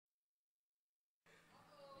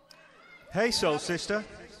Hey, soul sister.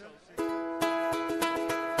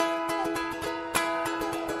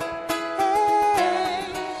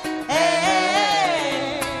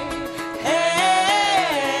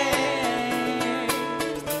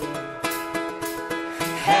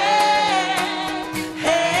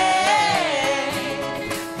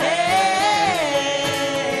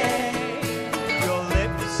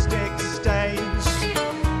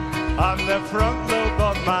 On the front lobe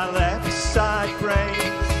of my left side brain,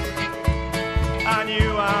 I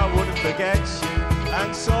knew I wouldn't forget you,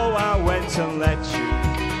 and so I went and let you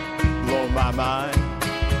blow my mind.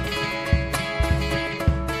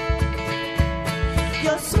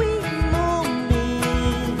 You're sweet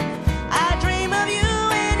moonbeam, I dream of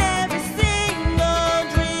you in every single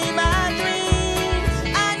dream I dream.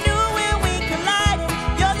 I knew when we collided,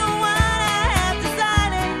 you're the one I have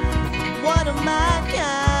decided, one of my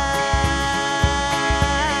kind.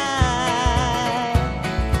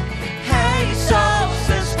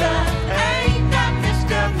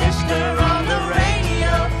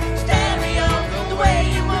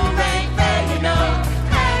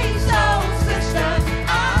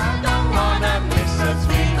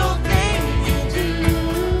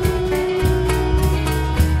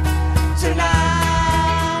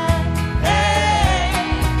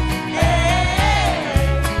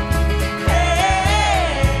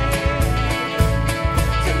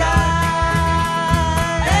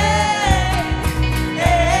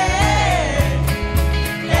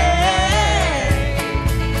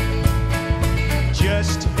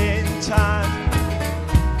 Just in time,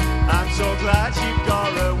 I'm so glad you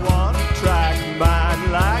got a one-track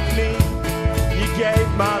man like me. You gave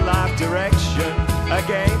my life direction, a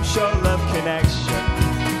game show love connection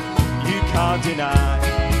you can't deny.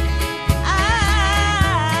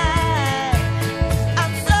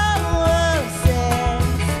 I'm so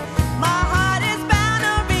obsessed, my heart is bound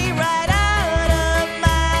to be right out of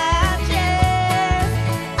my chest.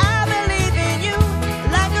 I believe in you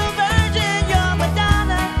like a virgin, you're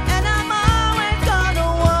Madonna, and I'm always gonna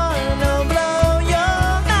wanna blow your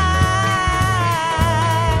mind.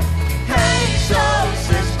 Hey, soul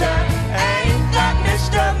sister, ain't that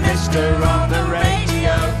Mr. on the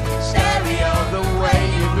radio? Stereo, the way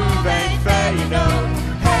you move ain't fair, you know.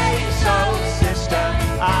 Hey, soul sister,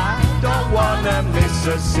 I don't wanna miss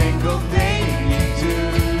a single thing you do.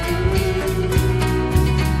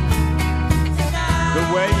 The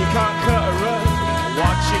way you can't cut a rug,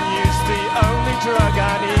 watching you's the only drug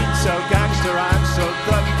I need. So gangster, I'm so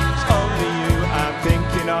thug, it's only you I'm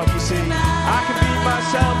thinking of, you see. I can be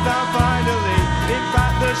myself now finally, in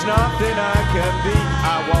fact there's nothing I can be.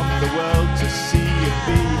 I want the world to see you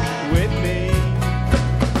be with me.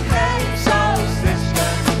 Hey, soul sister,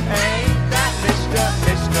 ain't that Mr.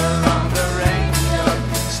 on the radio?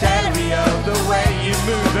 Stereo, the way you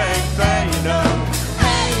move ain't fair, you know.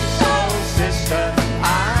 Hey, soul sister,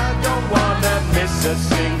 I don't wanna miss a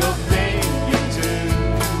single thing you do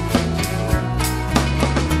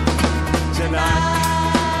tonight.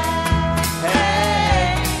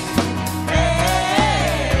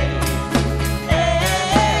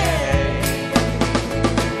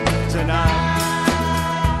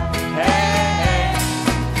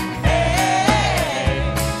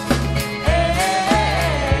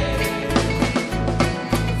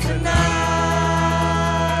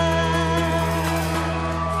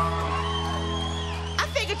 I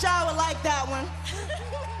figured y'all would like that one.